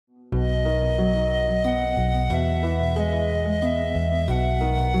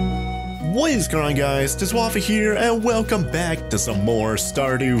What is going on, guys? TheWaffle here, and welcome back to some more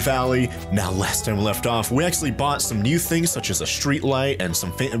Stardew Valley. Now, last time we left off, we actually bought some new things such as a street light and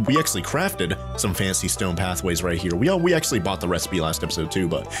we actually crafted some fancy stone pathways right here. We actually bought the recipe last episode too,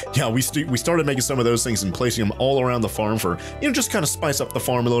 but yeah, we started making some of those things and placing them all around the farm for, just kind of spice up the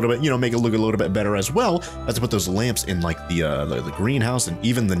farm a little bit, make it look a little bit better, as well as to put those lamps in like the greenhouse and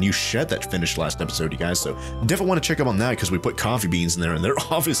even the new shed that finished last episode, you guys. So definitely want to check up on that because we put coffee beans in there and they're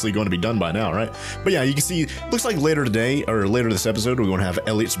obviously going to be done by now, right? But yeah, you can see, looks like later today, or later this episode, we're going to have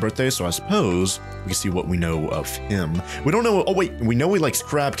Elliott's birthday, so I suppose we can see what we know of him. We don't know, oh wait, we know he likes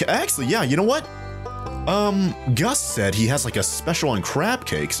crab cake. Actually, yeah, you know what? Gus said he has like a special on crab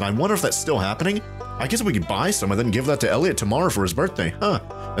cakes, and I wonder if that's still happening. I guess we could buy some and then give that to Elliott tomorrow for his birthday, huh?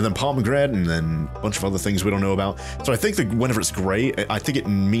 And then pomegranate and then a bunch of other things we don't know about. So I think that whenever it's gray, I think it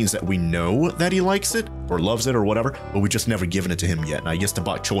means that we know that he likes it or loves it or whatever, but we just never given it to him yet. And I guess the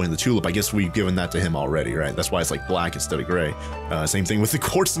bok choy and the tulip, I guess we've given that to him already, right? That's why it's like black instead of gray. Same thing with the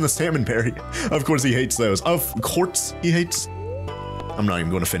quartz and the salmon berry. Of course he hates those. Of course he hates. I'm not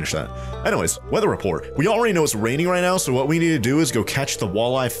even going to finish that. Anyways, weather report. We already know it's raining right now, so what we need to do is go catch the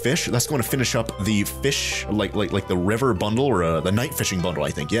walleye fish. That's going to finish up the fish, like the river bundle or the night fishing bundle,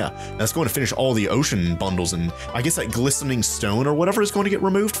 I think. Yeah, that's going to finish all the ocean bundles, and I guess that glistening stone or whatever is going to get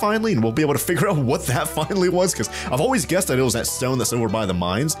removed finally, and we'll be able to figure out what that finally was, because I've always guessed that it was that stone that's over by the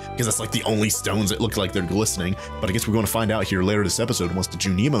mines, because that's like the only stones that look like they're glistening. But I guess we're going to find out here later this episode once the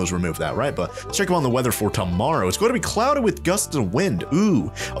Junimos remove that, right? But check on the weather for tomorrow. It's going to be cloudy with gusts of wind.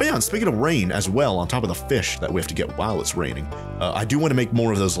 Ooh. Oh yeah, and speaking of rain as well, on top of the fish that we have to get while it's raining, I do want to make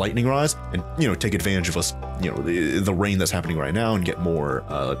more of those lightning rods and, take advantage of us, the rain that's happening right now and get more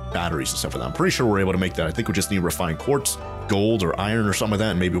batteries and stuff like that. I'm pretty sure we're able to make that. I think we just need refined quartz, gold, or iron or something like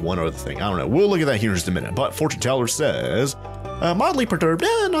that, and maybe one other thing. I don't know. We'll look at that here in just a minute. But fortune teller says, mildly perturbed,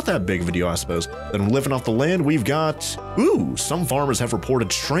 not that big of a deal, I suppose. Then living off the land, we've got, ooh, some farmers have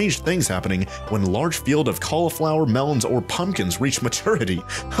reported strange things happening when a large field of cauliflower, melons, or pumpkins reach maturity.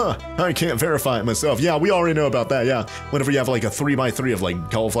 Huh, I can't verify it myself. Yeah, we already know about that, yeah. Whenever you have like a 3x3 of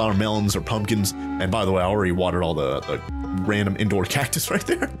like cauliflower, melons, or pumpkins, and by the way, I already watered all the random indoor cactus right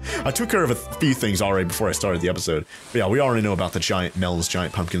there. I took care of a few things already before I started the episode. But yeah, we already know about the giant melons,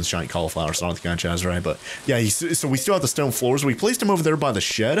 giant pumpkins, giant cauliflowers, all the kind of jazz, right? But yeah, so we still have the stone floors. We placed them over there by the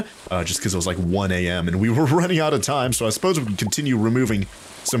shed, just because it was like 1 a.m. and we were running out of time. So I suppose we can continue removing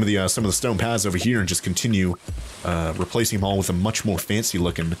some of the stone paths over here and just continue replacing them all with a much more fancy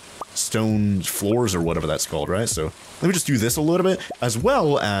looking stone floors or whatever that's called, right? So let me just do this a little bit, as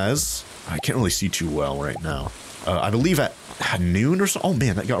well as I can't really see too well right now. I believe at noon or so. Oh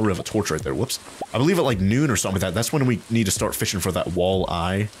man, that got rid of a torch right there. Whoops. I believe at like noon or something like that. That's when we need to start fishing for that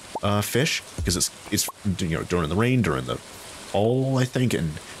walleye fish, because it's during the rain, during the fall, I think.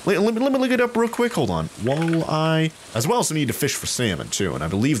 And let me look it up real quick. Hold on. Walleye, as well as we need to fish for salmon too. And I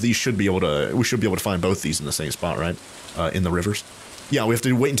believe we should be able to find both these in the same spot, right? In the rivers. Yeah, we have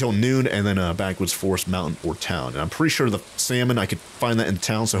to wait until noon and then backwoods, forest, mountain, or town. And I'm pretty sure the salmon, I could find that in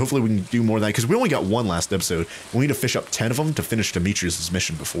town, so hopefully we can do more of that, because we only got one last episode. We need to fish up 10 of them to finish Demetrius's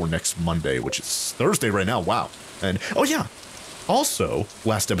mission before next Monday, which is Thursday right now. Wow. And, oh yeah, also,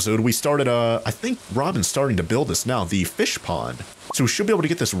 last episode, we started, I think Robin's starting to build this now, the fish pond. So we should be able to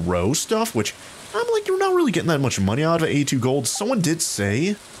get this roe stuff, which I'm like, you're not really getting that much money out of it, 82 gold. Someone did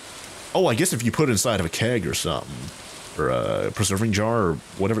say, oh, I guess if you put it inside of a keg or something, or a preserving jar, or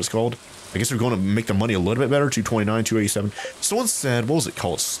whatever it's called. I guess we're going to make the money a little bit better. 229, 287. Someone said, what was it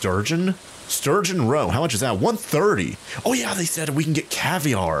called? Sturgeon? Sturgeon roe. How much is that? 130. Oh yeah, they said we can get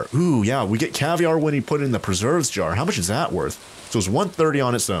caviar. Ooh, yeah, we get caviar when you put it in the preserves jar. How much is that worth? So it's 130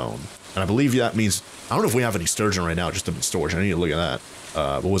 on its own. And I believe that means, I don't know if we have any sturgeon right now, just in storage. I need to look at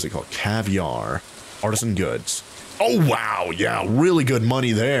that. What was it called? Caviar. Artisan goods. Oh wow, yeah, really good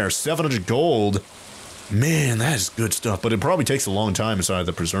money there. 700 gold. Man, that is good stuff, but it probably takes a long time inside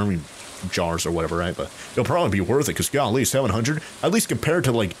the preserving jars or whatever, right? But it'll probably be worth it, because golly, 700, at least compared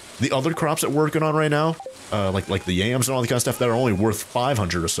to like the other crops that we're working on right now, like the yams and all the kind of stuff that are only worth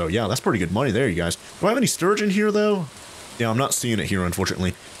 500 or so. Yeah, that's pretty good money there, you guys. Do I have any sturgeon here though? Yeah, I'm not seeing it here,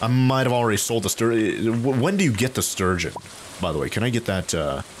 unfortunately. I might have already sold the sturgeon. When do you get the sturgeon, by the way? Can I get that?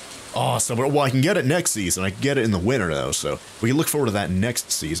 Oh, well, I can get it next season. I can get it in the winter though, so we can look forward to that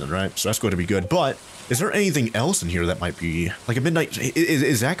next season, right? So that's going to be good. But is there anything else in here that might be like a midnight?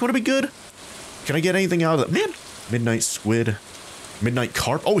 Is that going to be good? Can I get anything out of that? Man, midnight squid, midnight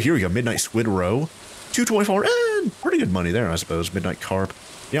carp. Oh, here we go. Midnight squid roe, 224. Pretty good money there, I suppose. Midnight carp.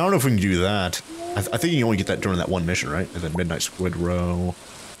 Yeah, I don't know if we can do that. I think you can only get that during that one mission, right? And then midnight squid roe.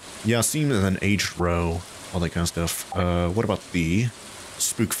 Yeah, seemed and then aged roe, all that kind of stuff. What about the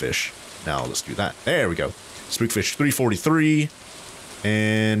spookfish? Now let's do that. There we go. Spookfish 343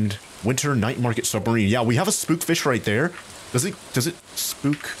 and winter night market submarine. Yeah, we have a spookfish right there. Does it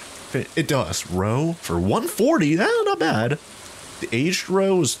spook? It does. Roe for 140. Not bad. The aged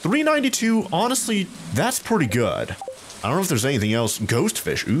roe is 392. Honestly, that's pretty good. I don't know if there's anything else.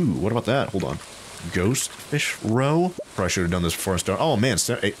 Ghostfish. Ooh, what about that? Hold on. Ghostfish roe. Probably should have done this before I started. Oh man,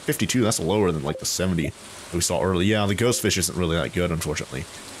 52. That's lower than like the 70 that we saw earlier. Yeah, the ghostfish isn't really that good, unfortunately.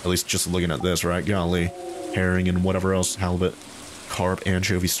 At least just looking at this, right? Golly, herring and whatever else. Halibut, carp,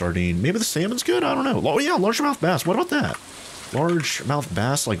 anchovy, sardine. Maybe the salmon's good. I don't know. Oh yeah, largemouth bass. What about that? Largemouth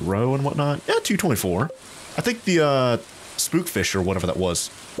bass like roe and whatnot. Yeah, 224. I think the spookfish or whatever that was.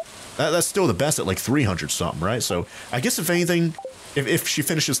 That's still the best at like 300 something, right? So I guess if anything, if she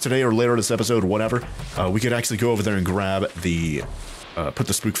finishes today or later this episode, whatever, we could actually go over there and grab the, put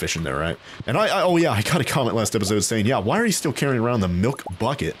the spookfish in there, right? And oh yeah, I got a comment last episode saying, yeah, why are you still carrying around the milk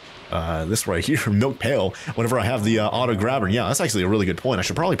bucket? This right here, milk pail, whenever I have the auto grabber. Yeah, that's actually a really good point. I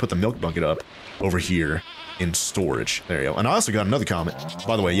should probably put the milk bucket up over here in storage. There you go. And I also got another comment.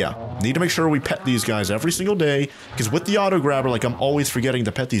 By the way, yeah, need to make sure we pet these guys every single day, because with the auto grabber, like, I'm always forgetting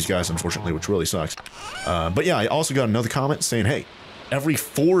to pet these guys, unfortunately, which really sucks. But yeah, I also got another comment saying, hey, every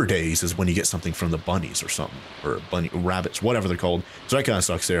 4 days is when you get something from the bunnies or something, or rabbits, whatever they're called. So that kind of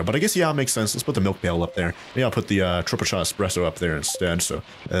sucks there. But I guess, yeah, it makes sense. Let's put the milk pail up there. Maybe I'll put the triple shot espresso up there instead. So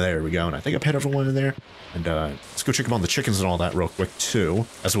there we go. And I think I pet everyone in there. And let's go check them on the chickens and all that real quick too,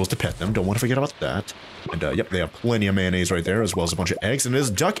 as well as to pet them. Don't want to forget about that. And yep, they have plenty of mayonnaise right there, as well as a bunch of eggs. And it is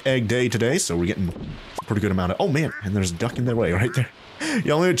duck egg day today, so we're getting a pretty good amount of. Oh man, and there's a duck in their way right there.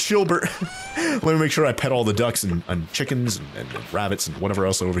 Yeah, let me chill, Bert. Let me make sure I pet all the ducks and chickens and rabbits and whatever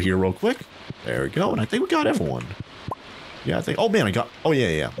else over here real quick. There we go. And I think we got everyone. Yeah, I think. Oh man, I got. Oh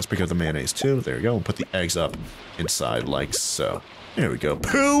yeah. Let's pick up the mayonnaise too. There we go. And put the eggs up inside like so. There we go.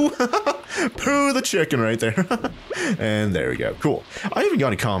 Pooh! Pooh the chicken right there. And there we go. Cool. I even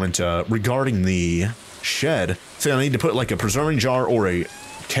got a comment regarding the shed saying I need to put like a preserving jar or a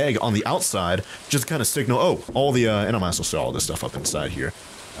keg on the outside just to kind of signal, oh, all the, and I'm also saw all this stuff up inside here.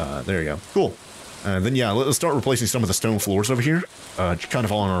 There you go. Cool. Then yeah, let's start replacing some of the stone floors over here. Kind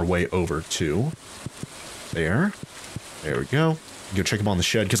of on our way over to there. There we go. Go check them on the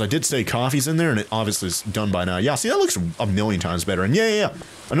shed, because I did say coffee's in there, and it obviously is done by now. Yeah, see, that looks a million times better. And yeah.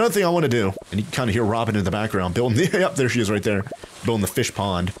 Another thing I want to do, and you can kind of hear Robin in the background building the, yep, there she is right there, building the fish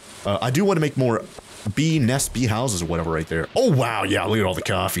pond. I do want to make more bee houses or whatever right there. Oh, wow, yeah, look at all the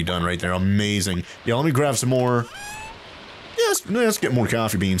coffee done right there. Amazing. Yeah, let me grab some more. Yeah, let's get more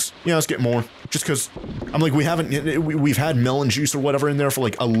coffee beans. Yeah, let's get more. Just because I'm like, we've had melon juice or whatever in there for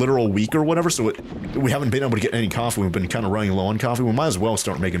like a literal week or whatever, so we haven't been able to get any coffee. We've been kind of running low on coffee. We might as well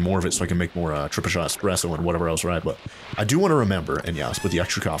start making more of it so I can make more triple shot espresso and whatever else, right? But I do want to remember, and yeah, let's put the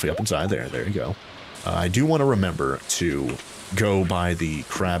extra coffee up inside there. There you go. I do want to remember to go buy the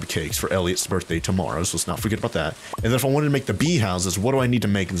crab cakes for Elliott's birthday tomorrow, so let's not forget about that. And then if I wanted to make the bee houses, what do I need to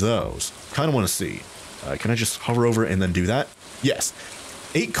make those? Kind of want to see. Can I just hover over and then do that? Yes.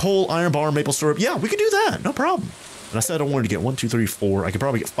 8 coal, iron bar, maple syrup. Yeah, we can do that. No problem. And I said I wanted to get 1, 2, 3, 4. I could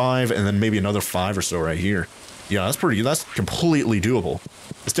probably get 5 and then maybe another 5 or so right here. Yeah, that's completely doable.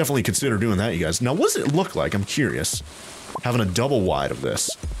 Let's definitely consider doing that, you guys. Now, what does it look like? I'm curious. Having a double wide of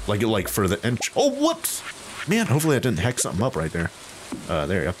this. Like for the oh, whoops. Man, hopefully I didn't hex something up right there.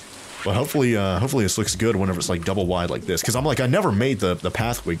 There you go. But hopefully this looks good whenever it's like double wide like this. Because I'm like, I never made the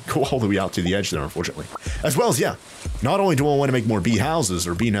pathway go all the way out to the edge there, unfortunately. As well as, yeah, not only do I want to make more bee houses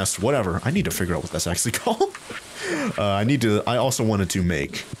or bee nests, whatever. I need to figure out what that's actually called. I also wanted to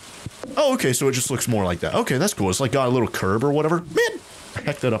make... Oh, okay, so it just looks more like that. Okay, that's cool. It's like got a little curb or whatever. Man, I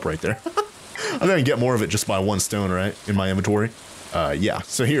hecked that up right there. I'm going to get more of it just by 1 stone, right, in my inventory. Yeah,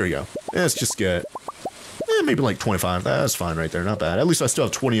 so here we go. Let's just get... maybe like 25. That's fine right there. Not bad. At least I still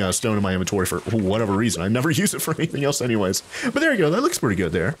have 20 stone in my inventory for whatever reason. I never use it for anything else anyways. But there you go. That looks pretty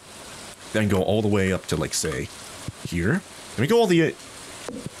good there. Then go all the way up to, like, say, here. Let me go all the...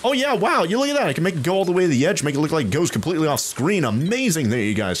 Oh, yeah. Wow. You look at that. I can make it go all the way to the edge. Make it look like it goes completely off screen. Amazing. There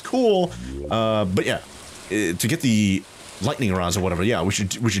you guys. Cool. But yeah. To get the lightning rods or whatever, yeah, we should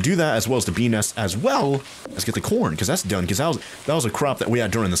do that, as well as the bee nest, as well as get the corn, because that's done, because that was a crop that we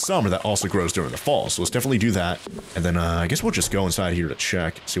had during the summer that also grows during the fall. So let's definitely do that. And then I guess we'll just go inside here to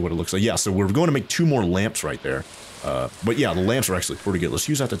check, see what it looks like. Yeah, so we're going to make 2 more lamps right there. But yeah, the lamps are actually pretty good. Let's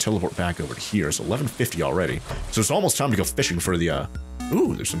use that to teleport back over to here. It's 11:50 already, so it's almost time to go fishing for the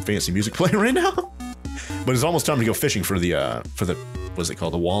ooh, there's some fancy music playing right now. But it's almost time to go fishing for the what's it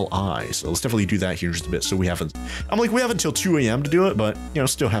called, the walleye. So let's definitely do that here in just a bit. So we have until 2 a.m. to do it, but you know,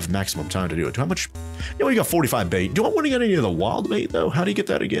 still have maximum time to do it. How much Yeah, we got 45 bait. Do I want to get any of the wild bait, though? How do you get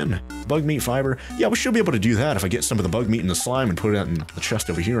that again? Bug meat fiber. Yeah, we should be able to do that if I get some of the bug meat in the slime and put it out in the chest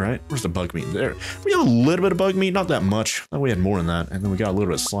over here, right? Where's the bug meat? There. We have a little bit of bug meat, not that much. Oh, we had more than that. And then we got a little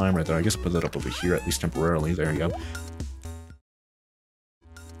bit of slime right there. I guess I'll put that up over here, at least temporarily. There you go.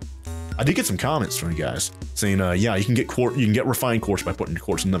 I did get some comments from you guys saying, yeah, you can get refined quartz by putting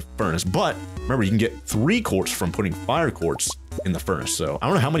quartz in the furnace, but remember, you can get 3 quartz from putting fire quartz in the furnace. So I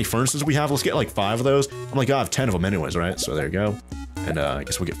don't know how many furnaces we have. Let's get like 5 of those. I'm like, I have 10 of them anyways, right? So there you go. And I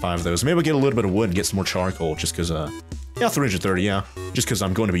guess we'll get 5 of those. Maybe we'll get a little bit of wood and get some more charcoal just because, yeah, 330, yeah. Just because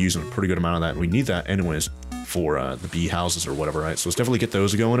I'm going to be using a pretty good amount of that. And we need that anyways for the bee houses or whatever, right? So let's definitely get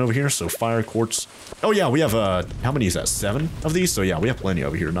those going over here. So fire quartz. Oh yeah, we have, how many is that? 7 of these? So yeah, we have plenty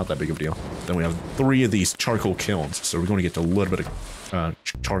over here. Not that big of a deal. Then we have 3 of these charcoal kilns. So we're going to get a little bit of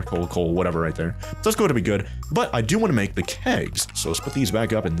charcoal, coal, whatever right there. So that's going to be good. But I do want to make the kegs. So let's put these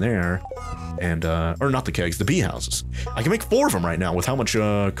back up in there. And, or not the kegs, the bee houses. I can make 4 of them right now with how much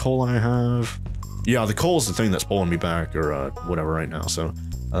coal I have. Yeah, the coal is the thing that's pulling me back or whatever right now. So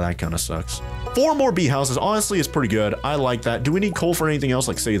that kind of sucks. 4 more bee houses, honestly, is pretty good. I like that. Do we need coal for anything else,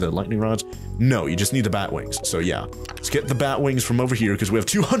 like, say, the lightning rods? No, you just need the bat wings. So, yeah, let's get the bat wings from over here, because we have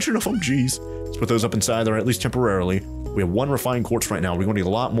 200 of them. Jeez. Let's put those up inside there, at least temporarily. We have 1 refined quartz right now. We're going to need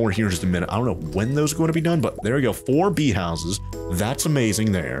a lot more here in just a minute. I don't know when those are going to be done, but there we go. 4 bee houses. That's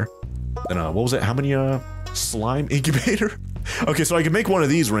amazing there. Then, what was it? How many, slime incubator? Okay, so I can make one of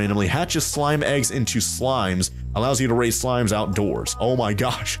these randomly. Hatches slime eggs into slimes. Allows you to raise slimes outdoors. Oh my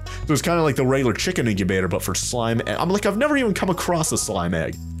gosh. So it's kind of like the regular chicken incubator, but for slime. I'm like, I've never even come across a slime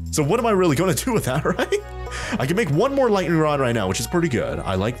egg. So what am I really going to do with that, right? I can make 1 more lightning rod right now, which is pretty good.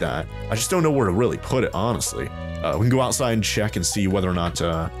 I like that. I just don't know where to really put it, honestly. We can go outside and check and see whether or not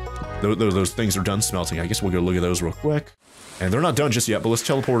those things are done smelting. I guess we'll go look at those real quick. And they're not done just yet, but let's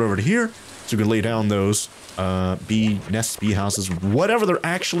teleport over to here. So we can lay down those bee nests, bee houses, whatever they're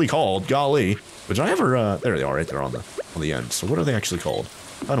actually called. Golly. But did I ever, there they are right there on the end. So what are they actually called?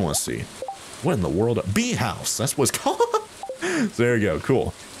 I don't want to see. What in the world? Bee house. That's what it's called. So there you go.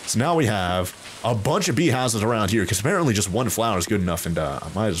 Cool. So now we have a bunch of bee houses around here because apparently just 1 flower is good enough, and I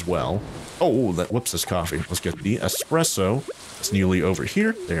might as well. Oh, whoops, this coffee. Let's get the espresso. It's newly over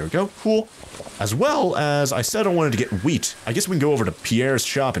here. There we go. Cool. As well as I said I wanted to get wheat. I guess we can go over to Pierre's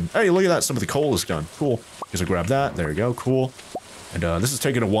shop and, hey, look at that. Some of the coal is done. Cool. Guess I grab that. There we go. Cool. And this is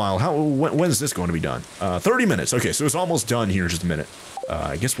taking a while. When is this going to be done? 30 minutes. Okay, so it's almost done here in just a minute.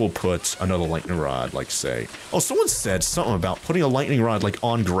 I guess we'll put another lightning rod, like, say. Oh, someone said something about putting a lightning rod, like,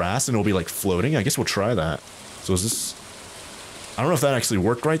 on grass and it'll be, like, floating. I guess we'll try that. So is this... I don't know if that actually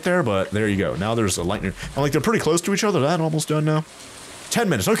worked right there, but there you go. Now there's a lightning... I'm like, they're pretty close to each other. That almost done now. 10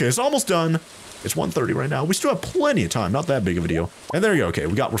 minutes. Okay, it's almost done. It's 1:30 right now. We still have plenty of time. Not that big of a deal. And there you go. Okay,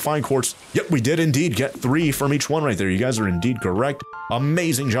 we got refined quartz. Yep, we did indeed get 3 from each one right there. You guys are indeed correct.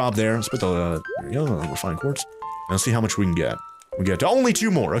 Amazing job there. Let's put the refined quartz. And let's see how much we can get. We get only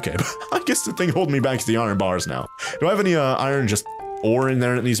 2 more. Okay, I guess the thing holding me back is the iron bars now. Do I have any iron just ore in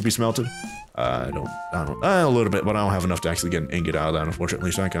there that needs to be smelted? I don't, a little bit, but I don't have enough to actually get an ingot out of that,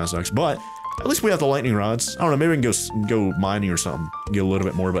 unfortunately, so that kind of sucks. But at least we have the lightning rods. I don't know, maybe we can go mining or something, get a little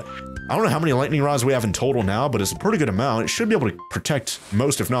bit more, but I don't know how many lightning rods we have in total now, but it's a pretty good amount. It should be able to protect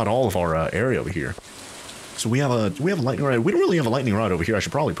most, if not all, of our area over here. So we have a lightning rod? We don't really have a lightning rod over here. I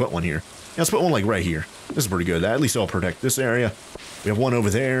should probably put one here. Yeah, let's put one like right here. This is pretty good. At least it'll protect this area. We have one over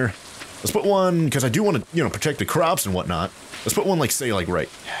there. Let's put one, because I do want to, protect the crops and whatnot. Let's put one, like, say, like, right.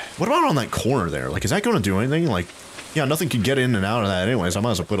 What about on that corner there? Like, is that going to do anything? Like, yeah, nothing can get in and out of that anyways. I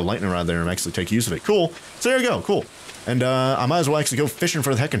might as well put a lightning rod there and actually take use of it. Cool. So there you go. Cool. And I might as well actually go fishing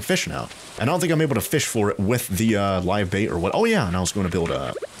for the heckin' fish now. And I don't think I'm able to fish for it with the live bait or what. Oh, yeah, and I was going to build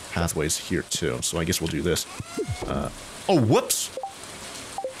pathways here, too. So I guess we'll do this. Oh, whoops.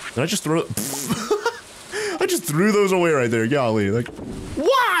 Did I just throw it? I just threw those away right there. Golly. Like,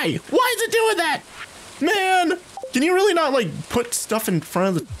 why? Why is it doing that? Man, can you really not, like, put stuff in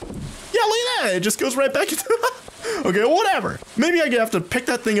front of the... Yeah, look at that. It just goes right back into... Okay, whatever. Maybe I have to pick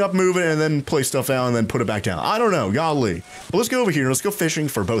that thing up, move it, and then place stuff down, and then put it back down. I don't know. Golly. But let's go over here. Let's go fishing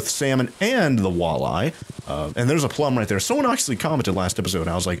for both salmon and the walleye. And there's a plum right there. Someone actually commented last episode.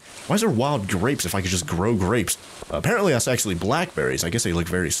 I was like, why is there wild grapes if I could just grow grapes? Apparently, that's actually blackberries. I guess they look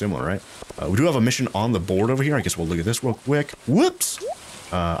very similar, right? We do have a mission on the board over here. I guess we'll look at this real quick. Whoops.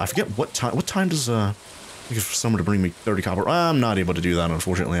 I forget what time. What time does for someone to bring me 30 copper? I'm not able to do that,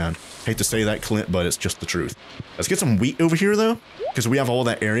 unfortunately. I hate to say that, Clint, but it's just the truth. Let's get some wheat over here, though, because we have all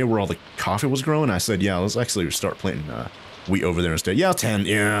that area where all the coffee was growing. I said, yeah, let's actually start planting wheat over there instead. Yeah, 10.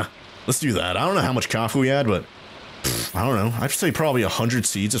 Yeah, let's do that. I don't know how much coffee we had, but I don't know. I'd say probably 100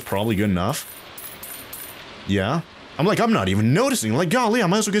 seeds is probably good enough. Yeah. I'm like, I'm not even noticing. Like, golly, I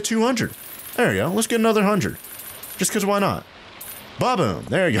might as well get 200. There you go. Let's get another 100. Just because why not? Ba-boom.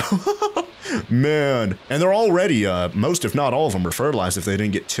 There you go. Man. And they're already, most if not all of them are fertilized if they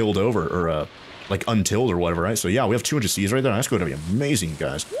didn't get tilled over or, like untilled or whatever, right? So yeah, we have 200 seeds right there. That's going to be amazing,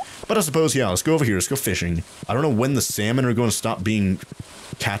 guys. But I suppose, yeah, let's go over here. Let's go fishing. I don't know when the salmon are going to stop being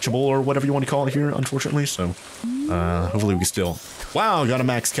catchable or whatever you want to call it here, unfortunately. So, hopefully we can still... Wow, got a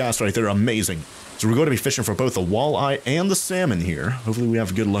max cast right there. Amazing. So we're going to be fishing for both the walleye and the salmon here. Hopefully we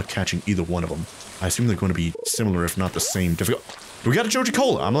have good luck catching either one of them. I assume they're going to be similar, if not the same difficult. We got a Joja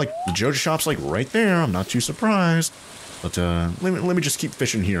Cola. I'm like, the Joja shop's like right there. I'm not too surprised. But let me just keep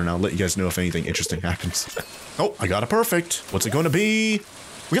fishing here and I'll let you guys know if anything interesting happens. Oh, I got it perfect. What's it going to be?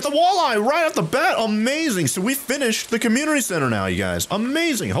 We got the walleye right off the bat. Amazing. So we finished the community center now, you guys.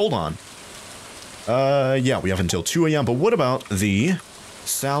 Amazing. Hold on. Yeah, we have until 2 a.m. But what about the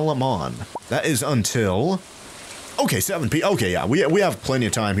salmon? That is until... Okay, 7 p.m. Okay, yeah, we have plenty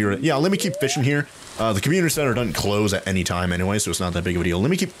of time here. Yeah, let me keep fishing here. The community center doesn't close at any time anyway, so it's not that big of a deal.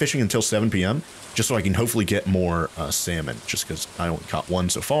 Let me keep fishing until 7 p.m. just so I can hopefully get more salmon, just because I only caught 1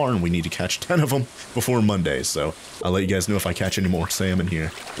 so far, and we need to catch 10 of them before Monday. So I'll let you guys know if I catch any more salmon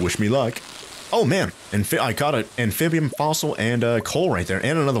here. Wish me luck. Oh, man, I caught an amphibian fossil and coal right there,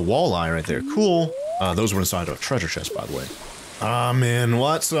 and another walleye right there. Cool. Those were inside a treasure chest, by the way. Ah, man,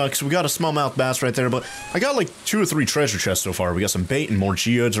 well, that sucks. We got a smallmouth bass right there, but I got like 2 or 3 treasure chests so far. We got some bait and more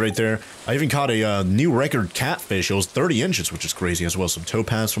geodes right there. I even caught a new record catfish. It was 30 inches, which is crazy as well. Some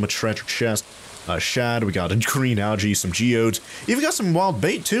topaz from a treasure chest. Shad, we got a green algae, some geodes. Even got some wild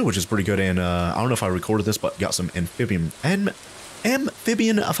bait too, which is pretty good. And I don't know if I recorded this, but got some amphibian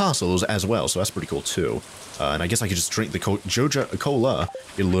fossils as well. So that's pretty cool too. And I guess I could just drink the Joja Cola,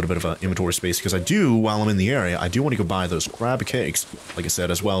 get a little bit of inventory space, because I do, while I'm in the area, I do want to go buy those crab cakes, like I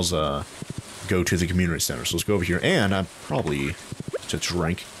said, as well as go to the community center. So let's go over here, and I'm probably to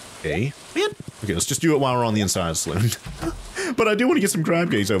drink a... Okay, let's just do it while we're on the inside of the saloon. But I do want to get some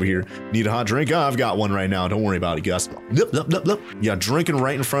crab cakes over here. Need a hot drink? Oh, I've got one right now. Don't worry about it, Gus. Yeah, drinking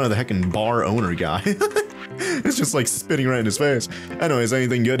right in front of the heckin' bar owner guy. It's just like spitting right in his face. Anyways,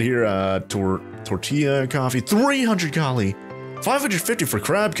 anything good here? Tortilla, coffee, 300, golly. 550 for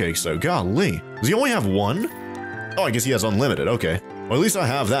crab cakes, though, golly. Does he only have 1? Oh, I guess he has unlimited, okay. Well, at least I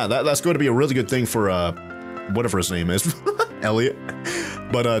have that. That's going to be a really good thing for, whatever his name is. Elliot.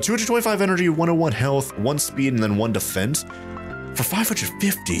 But, 225 energy, 101 health, 1 speed, and then 1 defense. For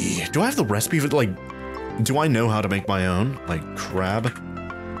 550, do I have the recipe for, like, do I know how to make my own, like, crab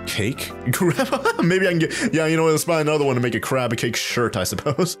cake? Maybe I can get, yeah, you know what, let's buy another one to make a crab cake shirt, I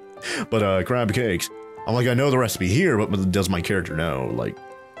suppose. But, crab cakes. I'm like, I know the recipe here, but does my character know, like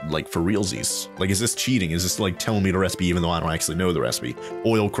for realsies? Like, is this cheating? Is this, like, telling me the recipe even though I don't actually know the recipe?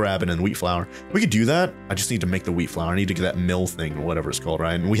 Oil, crab, and then wheat flour. We could do that. I just need to make the wheat flour. I need to get that mill thing, or whatever it's called,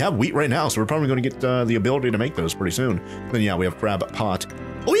 right? And we have wheat right now, so we're probably going to get the ability to make those pretty soon. Then, yeah, we have crab pot.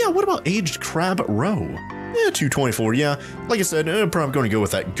 Oh, yeah, what about aged crab roe? Yeah, 224, yeah. Like I said, I'm probably going to go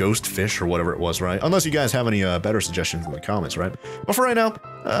with that ghost fish or whatever it was, right? Unless you guys have any better suggestions in the comments, right? But for right now,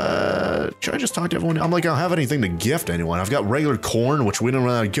 should I just talk to everyone? I'm like, I don't have anything to gift anyone. I've got regular corn, which we don't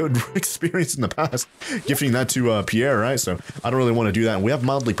really have good experience in the past, gifting that to Pierre, right? So I don't really want to do that. And we have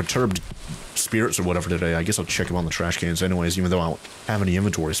mildly perturbed spirits or whatever today. I guess I'll check them on the trash cans anyways, even though I don't have any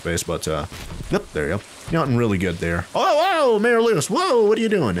inventory space. But, yep, there you go. Nothing really good there. Oh, whoa, Mayor Lewis. Whoa, what are you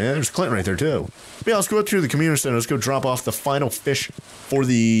doing? Yeah, there's Clinton right there, too. Yeah, let's go up to the community center. Let's go drop off the final fish for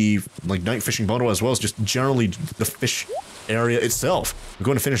the, like, night fishing bundle, as well as just generally the fish area itself. We're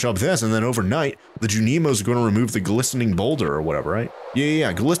going to finish up this, and then overnight, the Junimos are going to remove the glistening boulder or whatever, right?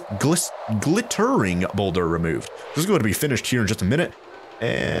 Yeah, glittering boulder removed. This is going to be finished here in just a minute.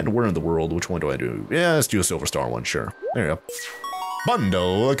 And where in the world? Which one do I do? Yeah, let's do a silver star one, sure. There you go.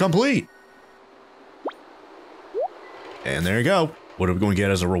 Bundle complete. And there you go. What are we going to get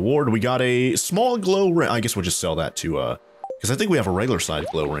as a reward? We got a small glow ring. I guess we'll just sell that to, because I think we have a regular size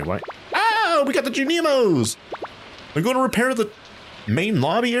glow ring, right? Oh, we got the Junimos! We're going to repair the main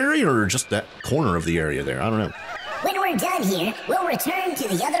lobby area or just that corner of the area there? I don't know. When we're done here, we'll return to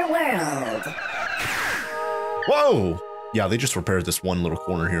the other world. Whoa! Yeah, they just repaired this one little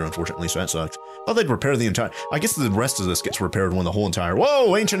corner here, unfortunately, so that sucks. Thought they'd repair the entire... I guess the rest of this gets repaired when the whole entire...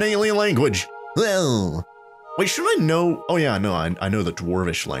 Whoa, ancient alien language! Well... Wait, should I know? Oh yeah, no, I know the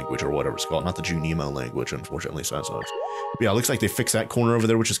Dwarvish language or whatever it's called, not the Junimo language, unfortunately, so that sucks. But yeah, it looks like they fixed that corner over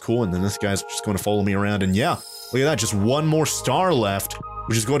there, which is cool, and then this guy's just going to follow me around, and yeah, look at that, just one more star left,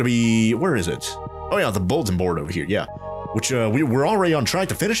 which is going to be, where is it? Oh yeah, the bulletin board over here, yeah. Which, we're already on track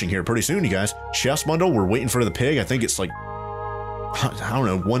to finishing here pretty soon, you guys. Chef's bundle, we're waiting for the pig, I think it's like I don't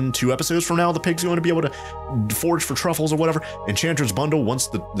know, 1-2 episodes from now, the pig's going to be able to forage for truffles or whatever. Enchanter's Bundle, once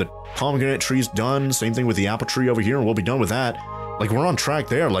the pomegranate tree's done, same thing with the apple tree over here, and we'll be done with that. Like, we're on track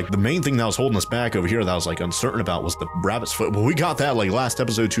there. Like, the main thing that was holding us back over here that I was, like, uncertain about was the rabbit's foot. Well, we got that, like, last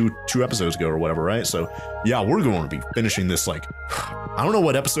episode, two episodes ago or whatever, right? So, yeah, we're going to be finishing this, like, I don't know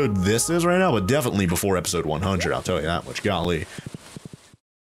what episode this is right now, but definitely before episode 100, I'll tell you that much. Golly.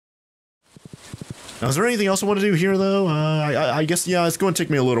 Now, is there anything else I want to do here, though? I guess, yeah, it's going to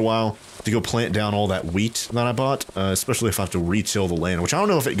take me a little while to go plant down all that wheat that I bought, especially if I have to re-till the land, which I don't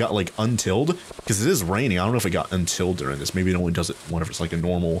know if it got, like, untilled, because it is raining. I don't know if it got untilled during this. Maybe it only does it whenever it's, like, a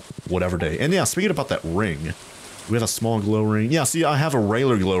normal whatever day. And, yeah, speaking about that ring, we have a small glow ring. Yeah, see, I have a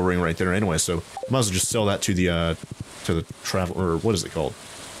regular glow ring right there anyway, so I might as well just sell that to the travel, or what is it called?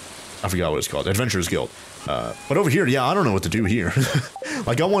 I forgot what it's called. Adventurers Guild. But over here, yeah, I don't know what to do here.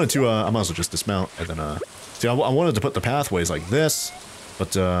 Like, I wanted to, I might as well just dismount, and then, see, I wanted to put the pathways like this,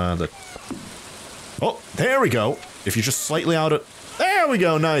 but, oh, there we go. If you just slightly out of, there we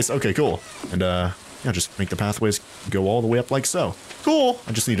go, nice, okay, cool. And, yeah, just make the pathways go all the way up like so. Cool.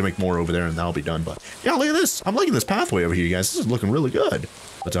 I just need to make more over there, and that'll be done, but, yeah, look at this. I'm liking this pathway over here, you guys. This is looking really good.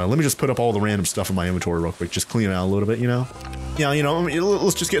 But, let me just put up all the random stuff in my inventory real quick, just clean it out a little bit, you know? Yeah, you know,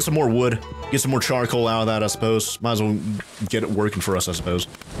 let's just get some more wood, get some more charcoal out of that, I suppose. Might as well get it working for us, I suppose.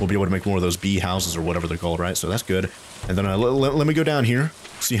 We'll be able to make more of those bee houses or whatever they're called, right? So that's good. And then let me go down here,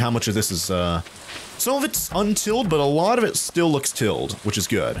 see how much of this is, some of it's untilled, but a lot of it still looks tilled, which is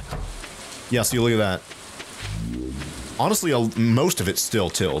good. Yeah, see, look at that. Honestly, most of it's still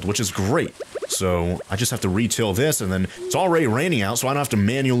tilled, which is great. So I just have to re-till this, and then it's already raining out, so I don't have to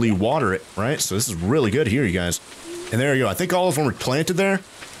manually water it, right? So this is really good here, you guys. And there you go. I think all of them are planted there.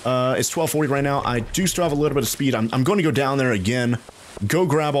 It's 12:40 right now. I do still have a little bit of speed. I'm going to go down there again, go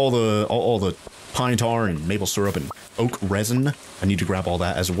grab all the pine tar and maple syrup and oak resin. I need to grab all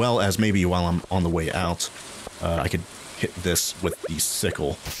that, as well as maybe while I'm on the way out, I could hit this with the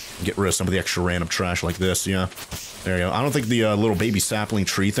sickle and get rid of some of the extra random trash like this. Yeah, there you go. I don't think the little baby sapling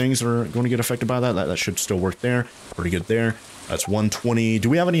tree things are going to get affected by that. That should still work there. Pretty good there. That's 120. Do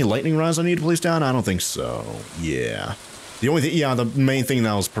we have any lightning rods I need to place down? I don't think so. Yeah. The only thing, yeah, the main thing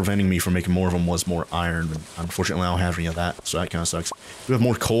that was preventing me from making more of them was more iron. And unfortunately, I don't have any of that, so that kind of sucks. Do we have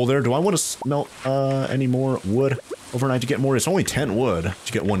more coal there? Do I want to smelt any more wood overnight to get more? It's only 10 wood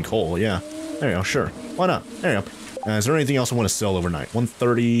to get 1 coal. Yeah. There you go. Sure. Why not? There you go. Is there anything else I want to sell overnight?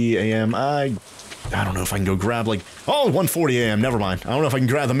 1:30 a.m. I don't know if I can go grab, like, oh, 1:40 a.m. Never mind. I don't know if I can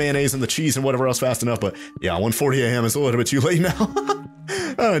grab the mayonnaise and the cheese and whatever else fast enough, but yeah, 1:40 a.m. is a little bit too late now.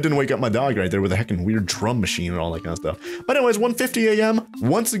 I didn't wake up my dog right there with a heckin' weird drum machine and all that kind of stuff. But anyways, 1:50 a.m.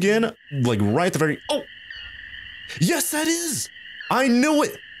 Once again, like right at the very, oh, yes, that is. I knew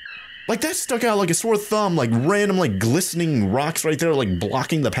it. Like, that stuck out like a sore thumb, like random, like glistening rocks right there, like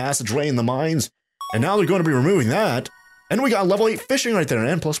blocking the passageway in the mines. And now they're going to be removing that. And we got level 8 fishing right there,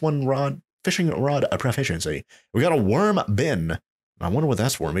 and +1 rod, fishing rod proficiency. We got a worm bin. I wonder what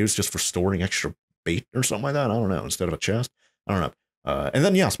that's for. Maybe it's just for storing extra bait or something like that. I don't know. Instead of a chest. I don't know. And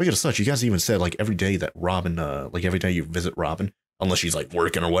then, yeah, speaking of such, you guys even said, like, every day that Robin, like, every day you visit Robin, unless she's, like,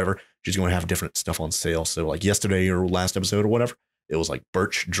 working or whatever, she's going to have different stuff on sale. So, like, yesterday or last episode or whatever, it was, like,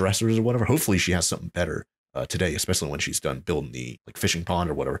 birch dressers or whatever. Hopefully she has something better today, especially when she's done building the, like, fishing pond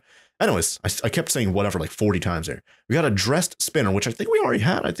or whatever. Anyways, I kept saying whatever, like, 40 times there. We got a dressed spinner, which I think we already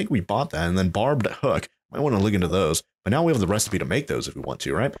had. I think we bought that. And then barbed hook. Might want to look into those. But now we have the recipe to make those if we want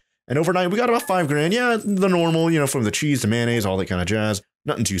to, right? And overnight, we got about 5 grand. Yeah, the normal, you know, from the cheese to mayonnaise, all that kind of jazz.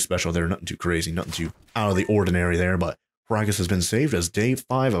 Nothing too special there, nothing too crazy, nothing too out of the ordinary there, but progress has been saved as day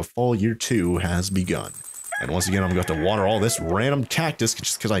 5 of fall year 2 has begun. And once again, I'm going to have to water all this random cactus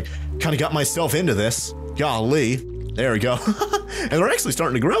just because I kind of got myself into this. Golly. There we go. And they're actually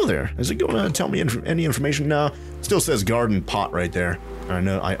starting to grow there. Is it going to tell me any information? No. Still says garden pot right there. I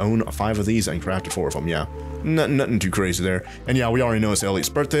know I own 5 of these and crafted 4 of them, yeah. Nothing too crazy there. And yeah, we already know it's Elliott's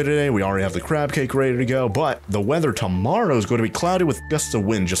birthday today. We already have the crab cake ready to go. But the weather tomorrow is going to be cloudy with gusts of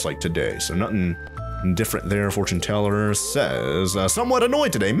wind just like today. So nothing different there. Fortune teller says, somewhat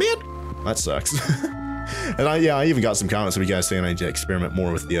annoyed today. Man, that sucks. And I even got some comments of you guys saying I need to experiment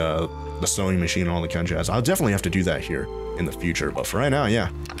more with the sewing machine and all the kind of jazz. I'll definitely have to do that here in the future. But for right now, yeah,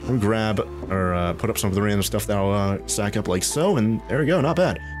 we'll grab or put up some of the random stuff that'll stack up like so. And there we go. Not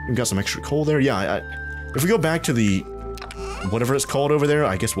bad. We've got some extra coal there. Yeah, if we go back to the, whatever it's called over there,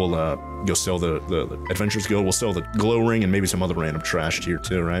 I guess we'll go sell the Adventurers Guild. We'll sell the glow ring and maybe some other random trash here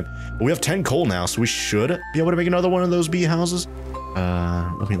too, right? But we have 10 coal now, so we should be able to make another one of those bee houses.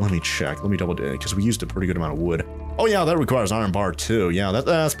 Let me check. Let me double check, because we used a pretty good amount of wood. Oh yeah, that requires iron bar too. Yeah,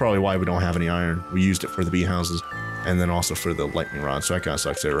 that's probably why we don't have any iron. We used it for the bee houses. And then also for the lightning rod, so that kind of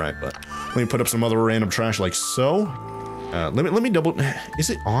sucks there, right? But let me put up some other random trash like so. Let me double, is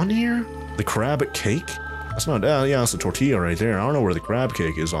it on here? The crab cake? That's not, yeah, that's the tortilla right there. I don't know where the crab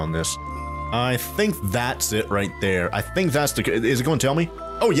cake is on this. I think that's it right there. I think that's the, is it going to tell me?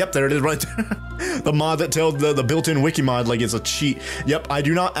 Oh, yep, there it is right there. The mod that tells the built-in wiki mod like it's a cheat. Yep, I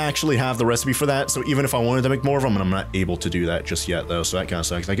do not actually have the recipe for that, so even if I wanted to make more of them, I'm not able to do that just yet, though, so that kind of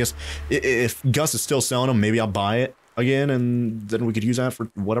sucks. I guess if Gus is still selling them, maybe I'll buy it again, and then we could use that for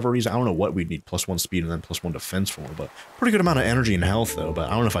whatever reason. I don't know what we'd need, +1 speed and then +1 defense for, but pretty good amount of energy and health, though, but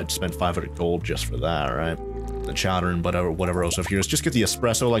I don't know if I'd spend 500 gold just for that, right? The chowder and whatever else up here. Let's just get the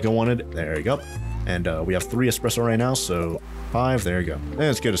espresso like I wanted. There you go. And we have 3 espresso right now, so 5, there you go. And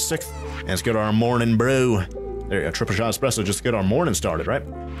let's get a 6th, and let's get our morning brew. There you go, triple shot espresso, just to get our morning started, right?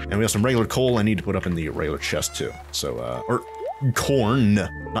 And we have some regular coal I need to put up in the regular chest, too. So, or corn,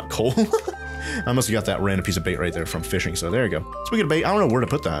 not coal. I must have got that random piece of bait right there from fishing, so there you go. So we get a bait, I don't know where to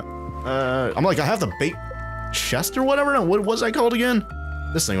put that. I'm like, I have the bait chest or whatever, what was that called again?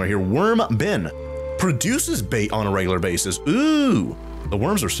 This thing right here, worm bin. Produces bait on a regular basis. Ooh, the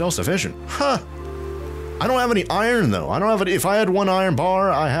worms are self-sufficient. Huh. I don't have any iron, though. I don't have it. If I had 1 iron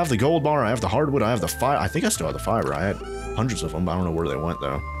bar, I have the gold bar, I have the hardwood, I have the fiber. I think I still have the fiber. I had hundreds of them, but I don't know where they went,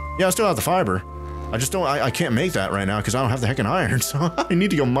 though. Yeah, I still have the fiber. I just don't, I can't make that right now because I don't have the heckin' iron, so I need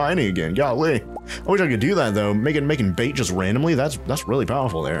to go mining again. Golly. I wish I could do that, though. Making bait just randomly, that's really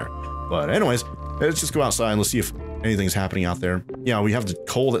powerful there. But anyways, let's just go outside and let's see if anything's happening out there. Yeah, we have the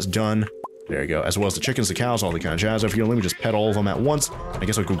coal that's done. There you go, as well as the chickens, the cows, all the kind of jazz over here. Let me just pet all of them at once. I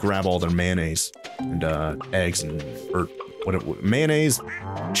guess I could grab all their mayonnaise and eggs and, or whatever, mayonnaise,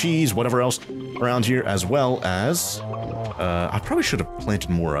 cheese, whatever else around here, as well as, I probably should have planted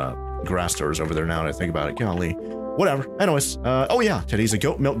more grass stores over there now that I think about it. Golly, whatever. Anyways, oh yeah, today's a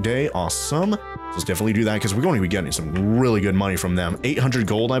goat milk day. Awesome. Let's definitely do that because we're going to be getting some really good money from them. 800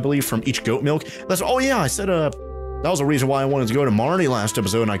 gold, I believe, from each goat milk. That's, oh yeah, I said, that was the reason why I wanted to go to Marnie last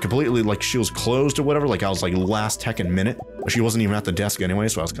episode, and I completely, like, she was closed or whatever, like, I was, like, last heckin' minute, but she wasn't even at the desk anyway,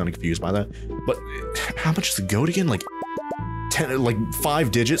 so I was kind of confused by that. But, how much is the goat again? Like, 10, like,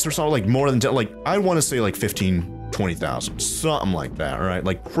 5 digits or something, like, more than 10, like, I want to say, like, 15, 20,000, something like that, right?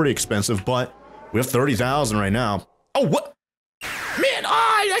 Like, pretty expensive, but we have 30,000 right now. Oh, what? Man,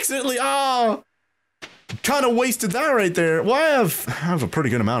 I accidentally, oh! Kind of wasted that right there. Well, I have a pretty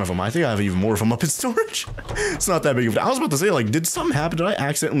good amount of them. I think I have even more of them up in storage. It's not that big of a, I was about to say, like, did something happen? Did I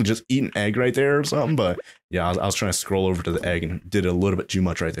accidentally just eat an egg right there or something? But yeah, I was trying to scroll over to the egg and did a little bit too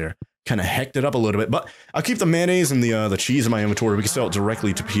much right there. Kind of hecked it up a little bit, but I'll keep the mayonnaise and the cheese in my inventory. We can sell it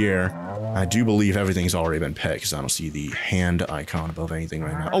directly to Pierre. I do believe everything's already been pet because I don't see the hand icon above anything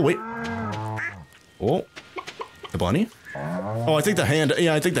right now. Oh, wait. Oh, the bunny? Oh, I think the hand,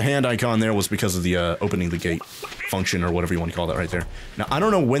 yeah, I think the hand icon there was because of the opening the gate function or whatever you want to call that right there. Now, I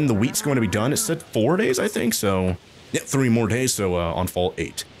don't know when the wheat's going to be done. It said 4 days, I think, so yeah, 3 more days, so on fall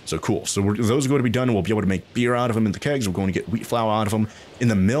 8. So cool. So those are going to be done, and we'll be able to make beer out of them in the kegs. We're going to get wheat flour out of them in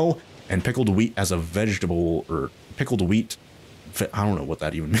the mill, and pickled wheat as a vegetable, or pickled wheat, I don't know what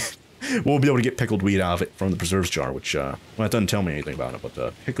that even meant. We'll be able to get pickled wheat out of it from the preserves jar, which, well, it doesn't tell me anything about it,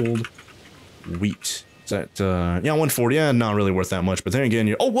 but pickled wheat. That, yeah, 140, yeah, not really worth that much, but then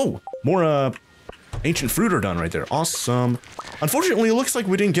again, oh, whoa, more, ancient fruit are done right there, awesome. Unfortunately, it looks like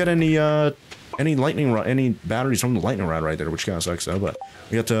we didn't get any lightning rod, any batteries from the lightning rod right there, which kind of sucks, though, but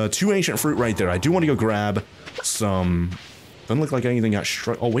we got, 2 ancient fruit right there. I do want to go grab some, doesn't look like anything got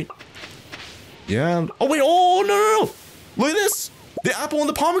struck, oh, wait, yeah, oh, wait, oh, no, look at this, the apple and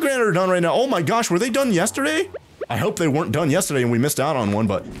the pomegranate are done right now. Oh my gosh, were they done yesterday? I hope they weren't done yesterday and we missed out on one,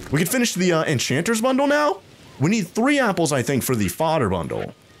 but we can finish the Enchanter's bundle now. We need 3 apples, I think, for the fodder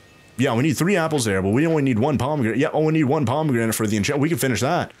bundle. Yeah, we need 3 apples there, but we only need 1 pomegranate. Yeah, oh, we need 1 pomegranate for the enchant. We can finish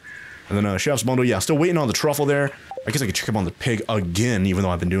that. And then Chef's bundle, yeah, still waiting on the truffle there. I guess I could check up on the pig again, even though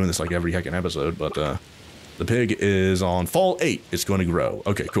I've been doing this like every heckin' episode, but the pig is on fall 8. It's going to grow.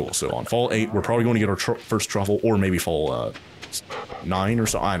 Okay, cool. So on fall 8, we're probably going to get our first truffle, or maybe fall 9 or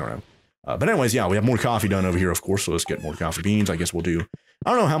so. I don't know. But anyways, yeah, we have more coffee done over here, of course, so let's get more coffee beans. I guess we'll do, I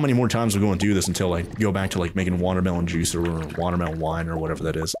don't know how many more times we're going to do this until I go back to, like, making watermelon juice or watermelon wine or whatever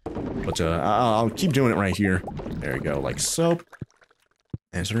that is. But, I'll keep doing it right here. There we go, like so.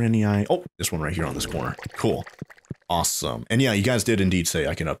 And is there any, oh, this one right here on this corner. Cool. Awesome. And yeah, you guys did indeed say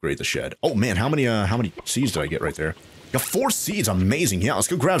I can upgrade the shed. Oh, man, how many seeds did I get right there? Got 4 seeds, amazing. Yeah, let's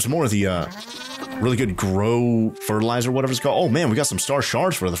go grab some more of the, really good grow fertilizer, whatever it's called. Oh man, we got some star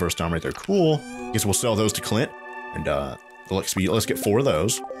shards for the first time right there. Cool. Guess we'll sell those to Clint. And let's get 4 of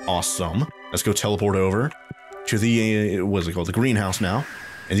those. Awesome. Let's go teleport over to the what's it called? The greenhouse now.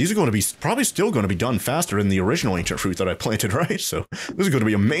 And these are going to be probably still going to be done faster than the original ancient fruit that I planted, right? So this is going to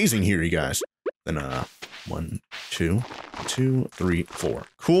be amazing here, you guys. Then 1, 2, 2, 3, 4.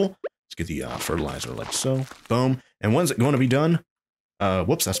 Cool. Let's get the fertilizer like so. Boom. And when's it going to be done?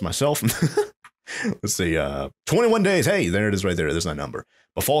 Whoops, that's myself. Let's see, 21 days. Hey, there it is right there. There's that number.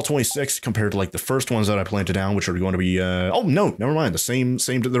 But fall 26 compared to like the first ones that I planted down, which are going to be, oh no, never mind. The same,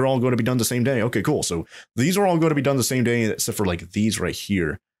 they're all going to be done the same day. Okay, cool. So these are all going to be done the same day, except for like these right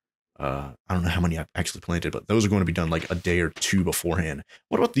here. I don't know how many I've actually planted, but those are going to be done like a day or two beforehand.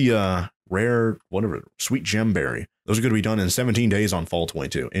 What about the rare, whatever, sweet gemberry? Those are going to be done in 17 days on fall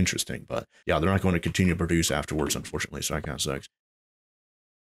 22. Interesting. But yeah, they're not going to continue to produce afterwards, unfortunately. So that kind of sucks.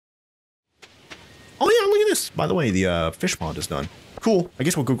 Oh yeah, look at this. By the way, the fish pond is done. Cool. I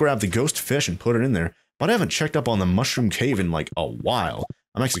guess we'll go grab the ghost fish and put it in there. But I haven't checked up on the mushroom cave in like a while.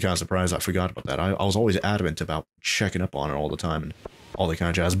 I'm actually kind of surprised I forgot about that. I was always adamant about checking up on it all the time and all that kind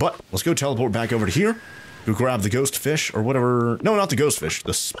of jazz. But let's go teleport back over to here. Go grab the ghost fish or whatever. No, not the ghost fish.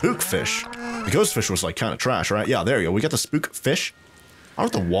 The spook fish. The ghost fish was like kind of trash, right? Yeah, there you go. We got the spook fish. How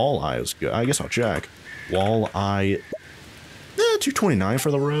about the walleyes? I guess I'll check. Walleye. 229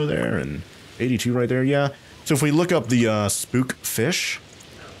 for the row there and 82 right there. Yeah. So if we look up the spook fish,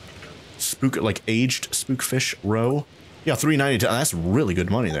 like aged spook fish row, yeah, 390. That's really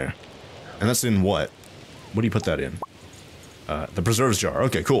good money there. And that's in what? What do you put that in? The preserves jar.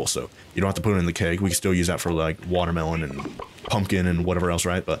 Okay, cool. So you don't have to put it in the keg. We can still use that for like watermelon and pumpkin and whatever else,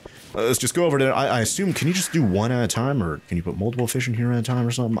 right? But let's just go over there. I assume, can you just do one at a time, or can you put multiple fish in here at a time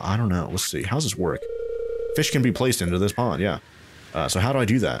or something? I don't know. Let's see. How's this work? Fish can be placed into this pond, yeah. So how do I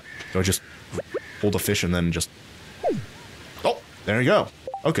do that? Do I just hold a fish and then just... Oh, there you go.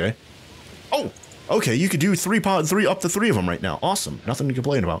 Okay. Oh, okay. You could do up to three of them right now. Awesome. Nothing to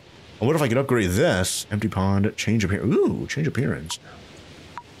complain about. And what if I could upgrade this? Empty pond, change appearance. Ooh, change appearance.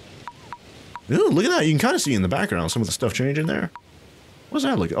 Ooh, look at that. You can kind of see in the background some of the stuff changing there. What does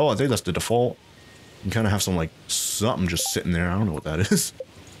that look like? Oh, I think that's the default. You can kind of have some, like, something just sitting there. I don't know what that is.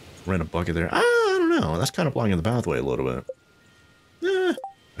 Rent a bucket there. I don't know. That's kind of blocking the pathway a little bit. I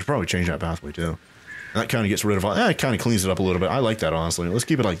should probably change that pathway, too. And that kind of gets rid of all... it kind of cleans it up a little bit. I like that, honestly. Let's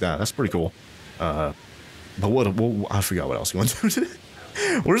keep it like that. That's pretty cool. But what... I forgot what else you want to do.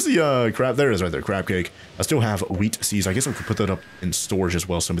 Where's the crab? There it is right there, crab cake. I still have wheat seeds. I guess I could put that up in storage as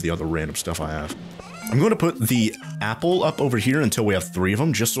well, some of the other random stuff I have. I'm going to put the apple up over here until we have 3 of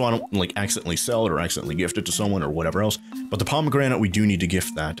them, just so I don't, like, accidentally sell it or accidentally gift it to someone or whatever else. But the pomegranate, we do need to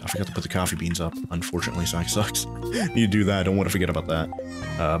gift that. I forgot to put the coffee beans up, unfortunately, so that sucks. Need to do that. I don't want to forget about that.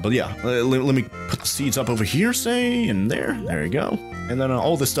 But yeah, let me put the seeds up over here, say, and there. There you go. And then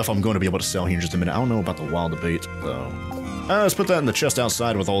all this stuff I'm going to be able to sell here in just a minute. I don't know about the wild debate, though. Let's put that in the chest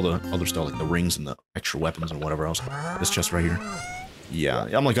outside with all the other stuff, like the rings and the extra weapons and whatever else. This chest right here. Yeah,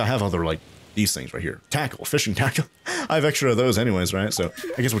 I have other, like, these things right here. Tackle, fishing tackle. I have extra of those anyways, right? So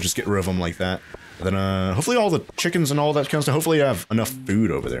I guess we'll just get rid of them like that. And then, hopefully all the chickens and all that kind of stuff, hopefully I have enough food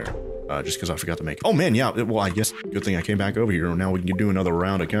over there. Just because I forgot to make... Oh, man, yeah. Well, I guess good thing I came back over here. Now we can do another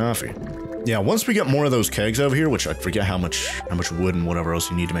round of coffee. Yeah, once we get more of those kegs over here, which I forget how much wood and whatever else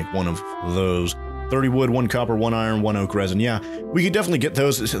you need to make one of those... 30 wood, 1 copper, 1 iron, 1 oak resin. Yeah, we could definitely get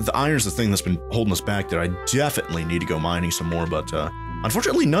those. The iron's the thing that's been holding us back there. I definitely need to go mining some more, but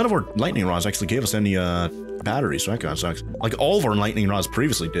unfortunately, none of our lightning rods actually gave us any batteries, so that kind of sucks. Like, all of our lightning rods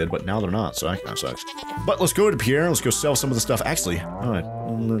previously did, but now they're not, so that kind of sucks. But let's go to Pierre, let's go sell some of the stuff. Actually, all right,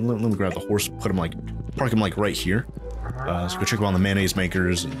 let me grab the horse, put him, like, park him, like, right here. Let's go check out the mayonnaise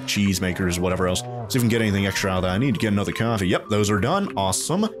makers and cheese makers, whatever else. See if we can get anything extra out of that. I need to get another coffee. Yep, those are done.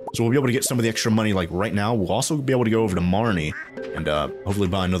 Awesome. So we'll be able to get some of the extra money, like, right now. We'll also be able to go over to Marnie and hopefully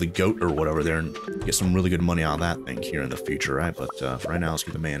buy another goat or whatever there and get some really good money out of that thing here in the future, right? But for right now, let's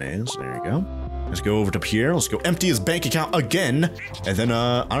get the mayonnaise. There you go. Let's go over to Pierre. Let's go empty his bank account again. And then,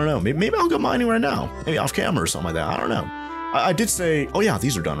 I don't know. Maybe I'll go mining right now. Maybe off camera or something like that. I don't know. I did say, oh yeah,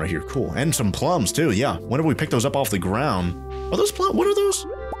 these are done right here. Cool. And some plums too. Yeah. Whenever we pick those up off the ground. Are those plums? What are those?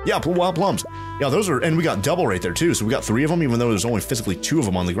 Yeah, wild plums. Yeah, those are, and we got double right there too. So we got 3 of them, even though there's only physically 2 of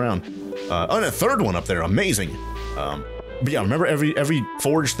them on the ground. And a 3rd one up there. Amazing. But yeah, remember every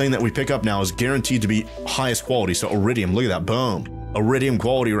forage thing that we pick up now is guaranteed to be highest quality. So iridium, look at that. Boom. Iridium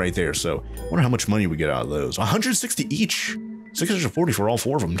quality right there. So I wonder how much money we get out of those. 160 each. 640 for all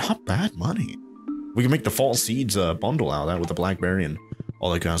 4 of them. Not bad money. We can make the fall seeds bundle out of that with the blackberry and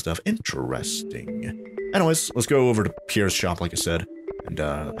all that kind of stuff. Interesting. Anyways, let's go over to Pierre's shop, like I said. And,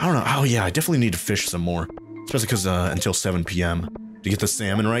 I don't know. Oh, yeah, I definitely need to fish some more. Especially because, until 7 p.m. to get the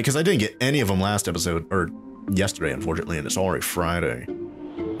salmon right. Because I didn't get any of them last episode, or yesterday, unfortunately, and it's already Friday.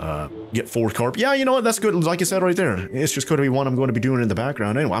 Get 4 carp. Yeah, you know what? That's good. Like I said right there, it's just going to be one I'm going to be doing in the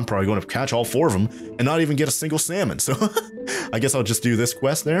background. Anyway, I'm probably going to catch all 4 of them and not even get a single salmon. So I guess I'll just do this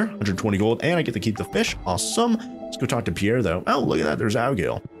quest there. 120 gold, and I get to keep the fish. Awesome. Let's go talk to Pierre, though. Oh, look at that. There's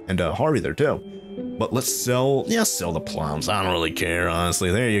Abigail and Harvey there, too. But let's sell, yeah, sell the plums. I don't really care,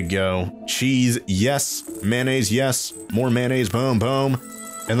 honestly. There you go. Cheese, yes. Mayonnaise, yes. More mayonnaise, boom, boom.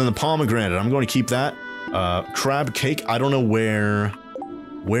 And then the pomegranate, I'm going to keep that. Crab cake, I don't know where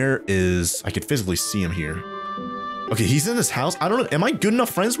is, I could physically see him here. Okay, he's in his house. I don't know, am I good enough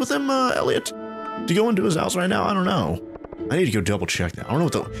friends with him, Elliot? To go into his house right now? I don't know. I need to go double check that. I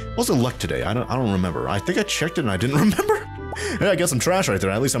don't know what's the luck today? I don't remember. I think I checked it and I didn't remember. Yeah, I got some trash right there.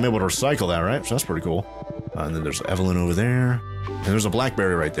 At least I'm able to recycle that, right? So that's pretty cool. And then there's Evelyn over there. And there's a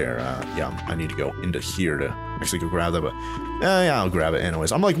blackberry right there. Yeah, I need to go into here to actually go grab that, but yeah, I'll grab it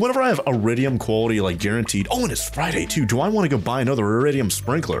anyways. I'm like, whenever I have iridium quality, like guaranteed. Oh, and it's Friday too. Do I want to go buy another iridium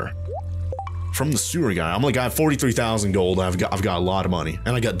sprinkler from the sewer guy? I'm like, I have 43,000 gold. I've got a lot of money,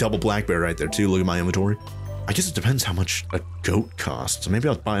 and I got double blackberry right there too. Look at my inventory. I guess it depends how much a goat costs. So maybe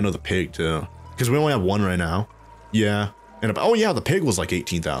I'll buy another pig too, because we only have 1 right now. Yeah. And oh yeah, the pig was like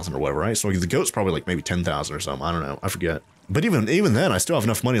 18,000 or whatever, right? So the goat's probably like maybe 10,000 or something. I don't know. I forget. But even then, I still have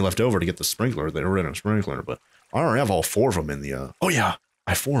enough money left over to get the sprinkler, the iridium sprinkler. But I already have all 4 of them in the. Oh yeah,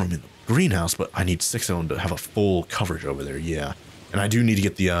 I have 4 of them in the greenhouse, but I need 6 of them to have a full coverage over there. Yeah, and I do need to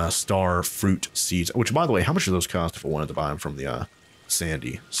get the star fruit seeds. Which, by the way, how much do those cost if I wanted to buy them from the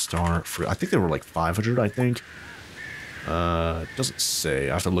Sandy star fruit? I think they were like 500. I think. It doesn't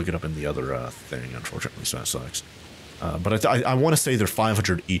say. I have to look it up in the other thing. Unfortunately, so that sucks. But I want to say they're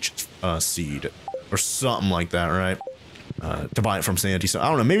 500 each seed or something like that, right? To buy it from Sandy. So I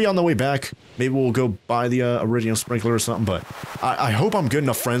don't know, maybe on the way back, maybe we'll go buy the iridium sprinkler or something, but I hope I'm good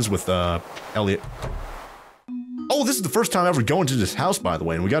enough friends with Elliot. Oh, this is the first time ever going to this house, by the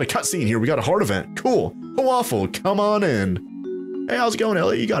way, and we got a cutscene here. We got a heart event. Cool. Waffle, come on in. Hey, how's it going,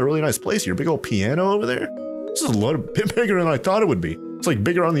 Elliot? You got a really nice place here. Big old piano over there. This is a bit bigger than I thought it would be. It's like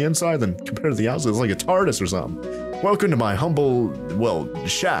bigger on the inside than compared to the outside. It's like a TARDIS or something. Welcome to my humble, well,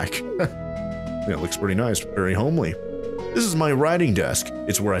 shack. Yeah, it looks pretty nice, very homely. This is my writing desk.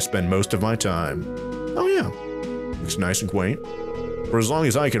 It's where I spend most of my time. Oh yeah, looks nice and quaint. For as long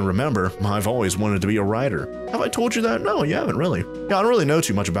as I can remember, I've always wanted to be a writer. Have I told you that? No, you haven't really. Yeah, I don't really know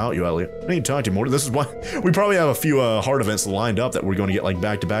too much about you, Elliot. I need to talk to you more. This is why we probably have a few heart events lined up that we're going to get like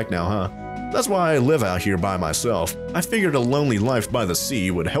back to back now, huh? That's why I live out here by myself. I figured a lonely life by the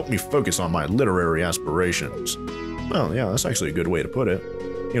sea would help me focus on my literary aspirations. Well, yeah, that's actually a good way to put it.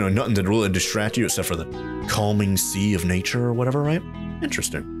 You know, nothing to really distract you except for the calming sea of nature or whatever, right?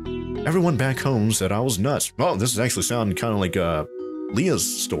 Interesting. Everyone back home said I was nuts. Oh, this is actually sounding kind of like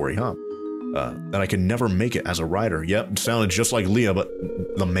Leah's story, huh? That I could never make it as a writer. Yep, sounded just like Leah, but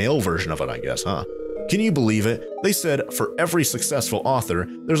the male version of it, I guess, huh? Can you believe it? They said for every successful author,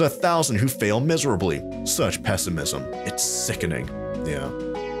 there's 1,000 who fail miserably. Such pessimism. It's sickening. Yeah.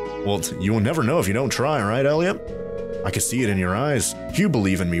 Well, you will never know if you don't try, right, Elliot? I can see it in your eyes. You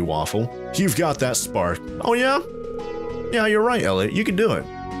believe in me, Waffle. You've got that spark. Oh, yeah? Yeah, you're right, Elliot. You can do it.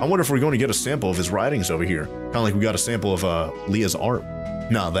 I wonder if we're going to get a sample of his writings over here. Kind of like we got a sample of Leah's art.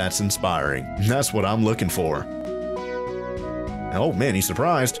 Now that's inspiring. That's what I'm looking for. Oh, man, he's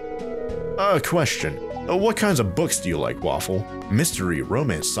surprised. Question. What kinds of books do you like, Waffle? Mystery,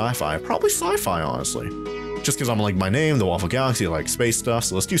 romance, sci-fi? Probably sci-fi, honestly. Just because I'm like my name, the Waffle Galaxy, I like space stuff,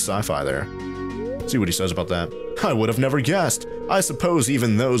 so let's do sci-fi there. See what he says about that. I would have never guessed. I suppose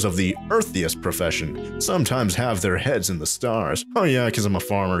even those of the earthiest profession sometimes have their heads in the stars. Oh yeah, because I'm a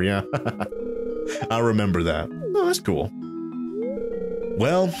farmer, yeah. I remember that. Oh, that's cool.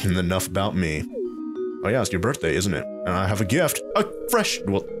 Well, enough about me. Oh yeah, it's your birthday, isn't it? And I have a gift. A fresh,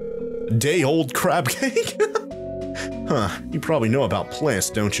 well, day-old crab cake? Huh, you probably know about plants,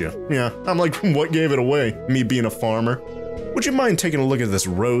 don't you? Yeah, I'm like, what gave it away? Me being a farmer? Would you mind taking a look at this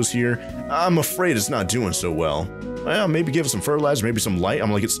rose here? I'm afraid it's not doing so well. Well, maybe give it some fertilizer, maybe some light.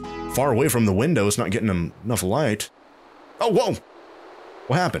 I'm like, it's far away from the window. It's not getting enough light. Oh, whoa!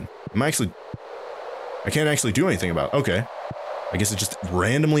 What happened? I can't actually do anything about it. Okay. I guess it just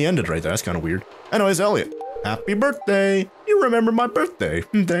randomly ended right there. That's kind of weird. Anyways, Elliot, happy birthday! You remember my birthday.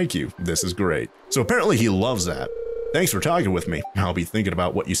 Thank you. This is great. So apparently he loves that. Thanks for talking with me. I'll be thinking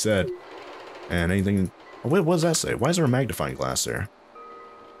about what you said. And anything... Oh, wait, what does that say? Why is there a magnifying glass there?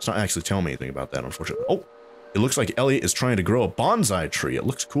 It's not actually telling me anything about that, unfortunately. Oh, it looks like Elliot is trying to grow a bonsai tree. It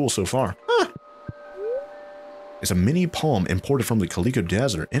looks cool so far. Huh. It's a mini palm imported from the Calico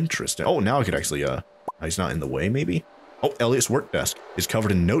Desert. Interesting. Oh, now I could actually, he's not in the way, maybe? Oh, Elliot's work desk is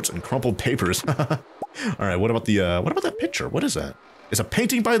covered in notes and crumpled papers. All right, what about that picture? What is that? It's a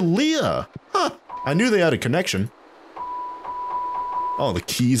painting by Leah. Huh. I knew they had a connection. Oh, the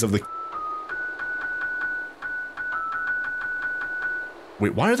keys of the...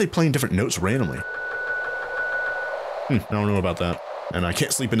 Wait, why are they playing different notes randomly? I don't know about that. And I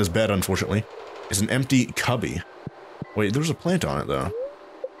can't sleep in his bed, unfortunately. It's an empty cubby. Wait, there's a plant on it, though.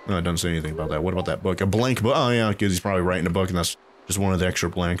 No, it doesn't say anything about that. What about that book? A blank book? Oh, yeah, because he's probably writing a book, and that's just one of the extra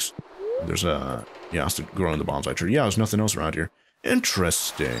blanks. There's a... yeah, it's growing the bonsai tree. Yeah, there's nothing else around here.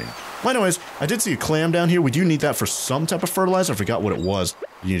 Interesting. Well, anyways, I did see a clam down here. We do need that for some type of fertilizer. I forgot what it was.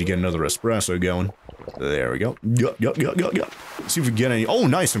 You need to get another espresso going. There we go. Yup. See if we get any. Oh,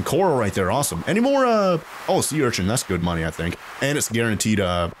 nice. Some coral right there. Awesome. Any more, oh, sea urchin. That's good money, I think. And it's guaranteed,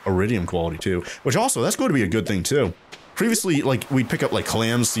 iridium quality, too. Which also, that's going to be a good thing, too. Previously, like, we'd pick up, like,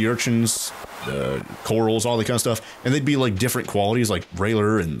 clams, sea urchins, corals, all that kind of stuff, and they'd be, like, different qualities, like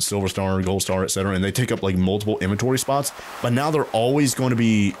Railer and Silver Star, Gold Star, etc., and they take up, like, multiple inventory spots, but now they're always going to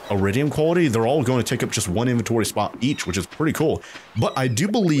be iridium quality. They're all going to take up just one inventory spot each, which is pretty cool. But I do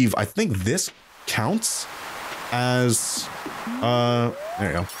believe, I think this counts as, there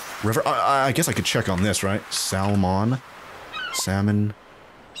you go. River, I guess I could check on this, right? Salmon.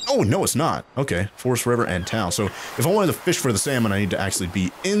 Oh, no, it's not. Okay, forest, river, and town. So if I wanted to fish for the salmon, I need to actually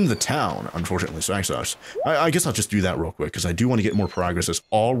be in the town, unfortunately. So actually, I guess I'll just do that real quick, because I do want to get more progress. It's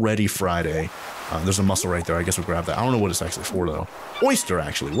already Friday. There's a mussel right there. I guess we'll grab that. I don't know what it's actually for, though. Oyster,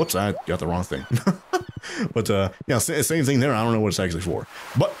 actually. Whoops, I got the wrong thing. But, yeah, same thing there. I don't know what it's actually for.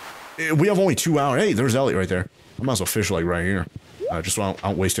 But we have only 2 hours. Hey, there's Elliott right there. I might as well fish, like, right here. Just so I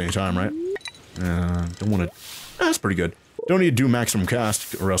don't waste any time, right? Don't want to... That's pretty good. Don't need to do maximum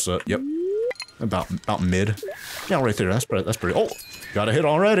cast, or else, yep. About mid. Yeah, right there. That's pretty... Oh, got a hit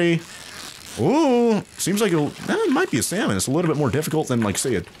already. Ooh, seems like it might be a salmon. It's a little bit more difficult than, like,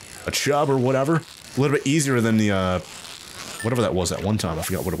 say, a chub or whatever. A little bit easier than the, whatever that was that one time. I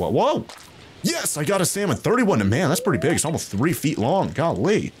forgot what it was. Whoa! Yes, I got a salmon. 31, and man, that's pretty big. It's almost 3 feet long.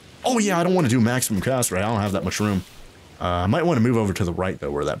 Golly. Oh, yeah, I don't want to do maximum cast, right? I don't have that much room. I might want to move over to the right,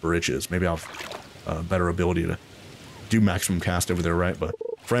 though, where that bridge is. Maybe I'll have better ability to do maximum cast over there, right? But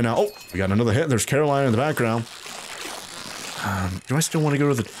for right now, oh, we got another hit. There's Carolina in the background. Do I still want to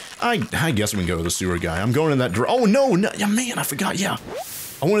go to the... I guess we can go to the sewer guy. I'm going in that... Oh, no, yeah, man, I forgot, yeah.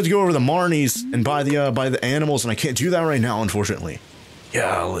 I wanted to go over to the Marnies and buy the animals, and I can't do that right now, unfortunately.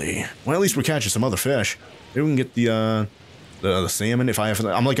 Golly. Well, at least we're catching some other fish. Maybe we can get the salmon if I have...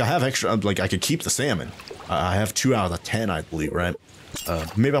 I have extra... Like, I could keep the salmon. I have 2 out of the 10, I believe, right?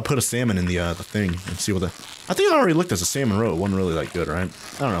 Maybe I'll put a salmon in the thing and see what the... I think I already looked at the salmon roe. It wasn't really that good, right?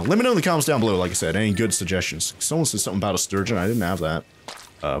 I don't know. Let me know in the comments down below, like I said, any good suggestions. Someone said something about a sturgeon. I didn't have that.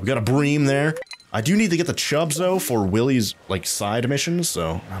 We got a bream there. I do need to get the chubs, though, for Willie's, like, side missions,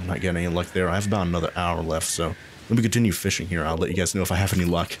 so I'm not getting any luck there. I have about another hour left, so let me continue fishing here. I'll let you guys know if I have any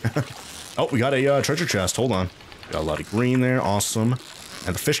luck. Oh, we got a treasure chest. Hold on. Got a lot of green there. Awesome.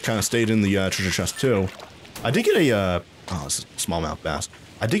 And the fish kind of stayed in the treasure chest, too. I did get a... oh, this is smallmouth bass.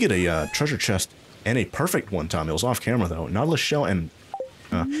 I did get a treasure chest and a perfect one time. It was off camera, though. Nautilus shell and...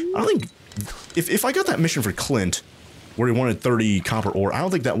 I don't think... If I got that mission for Clint, where he wanted 30 copper ore, I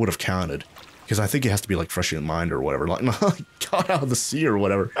don't think that would have counted. Because I think it has to be, like, freshly mined or whatever. Like, got out of the sea or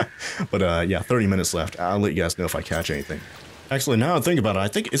whatever. But, yeah, 30 minutes left. I'll let you guys know if I catch anything. Actually, now I think about it, I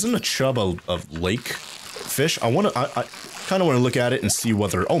think... Isn't a chub a lake fish? I kind of want to look at it and see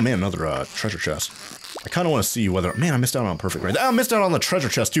whether... Oh, man, another treasure chest. I kind of want to see whether... Man, I missed out on perfect right. I missed out on the treasure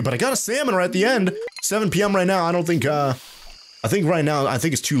chest, too, but I got a salmon right at the end. 7 p.m. right now. I don't think, I think right now, I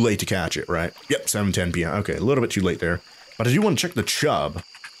think it's too late to catch it, right? Yep, 7:10 p.m. Okay, a little bit too late there. But I do want to check the chub.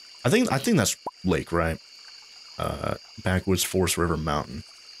 I think that's lake, right? Backwoods, Forest, River, Mountain.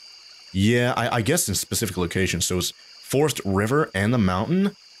 Yeah, I guess in specific locations. So it's Forest, River, and the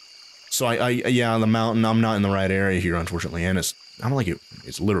mountain. So yeah, the mountain, I'm not in the right area here, unfortunately, and it's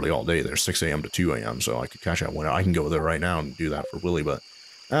literally all day there, 6 a.m. to 2 a.m., so I could catch that one. I can go there right now and do that for Willie, but,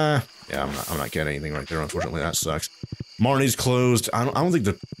 yeah, I'm not getting anything right there, unfortunately. That sucks. Marnie's closed. I don't think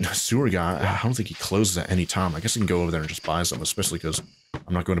the sewer guy, I don't think he closes at any time. I guess I can go over there and just buy some, especially because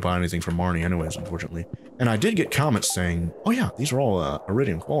I'm not going to buy anything from Marnie anyways, unfortunately. And I did get comments saying, oh yeah, these are all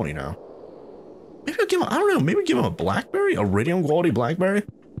iridium quality now. Maybe I'll give him, I don't know, maybe give him a blackberry? Iridium quality blackberry?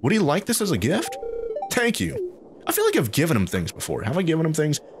 Would he like this as a gift? Thank you. I feel like I've given him things before. Have I given him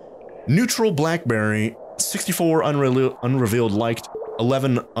things? Neutral blackberry, 64 unrevealed liked,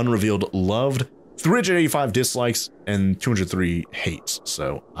 11 unrevealed loved, 385 dislikes, and 203 hates.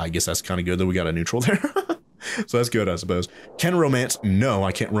 So I guess that's kind of good that we got a neutral there. So that's good, I suppose. Can romance? No,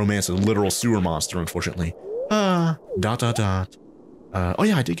 I can't romance a literal sewer monster, unfortunately. Oh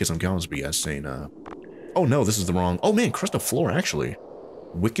yeah, I did get some comments for you guys saying, Oh no, this is the wrong. Oh man, crystal floor actually.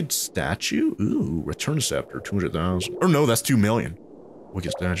 Wicked statue. Ooh, return scepter, 200,000. Or no, that's 2 million.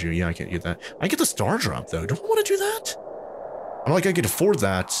 Wicked statue. Yeah, I can't get that. I get the star drop though. Do I want to do that? I'm like, I could afford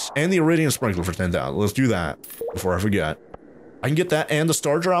that and the iridium sprinkler for 10,000. Let's do that before I forget. I can get that and the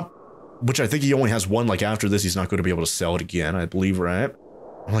star drop, which I think he only has one. Like after this, he's not going to be able to sell it again, I believe, right?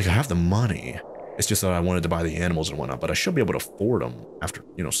 I'm like, I have the money. It's just that I wanted to buy the animals and whatnot, but I should be able to afford them after,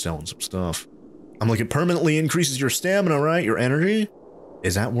 you know, selling some stuff. I'm like, it permanently increases your stamina, right? Your energy.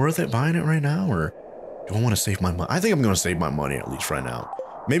 Is that worth it buying it right now? Or do I want to save my money? I think I'm going to save my money at least right now.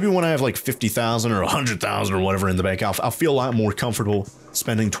 Maybe when I have like 50,000 or 100,000 or whatever in the bank, I'll feel a lot more comfortable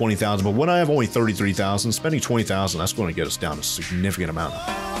spending 20,000. But when I have only 33,000, spending 20,000, that's going to get us down a significant amount.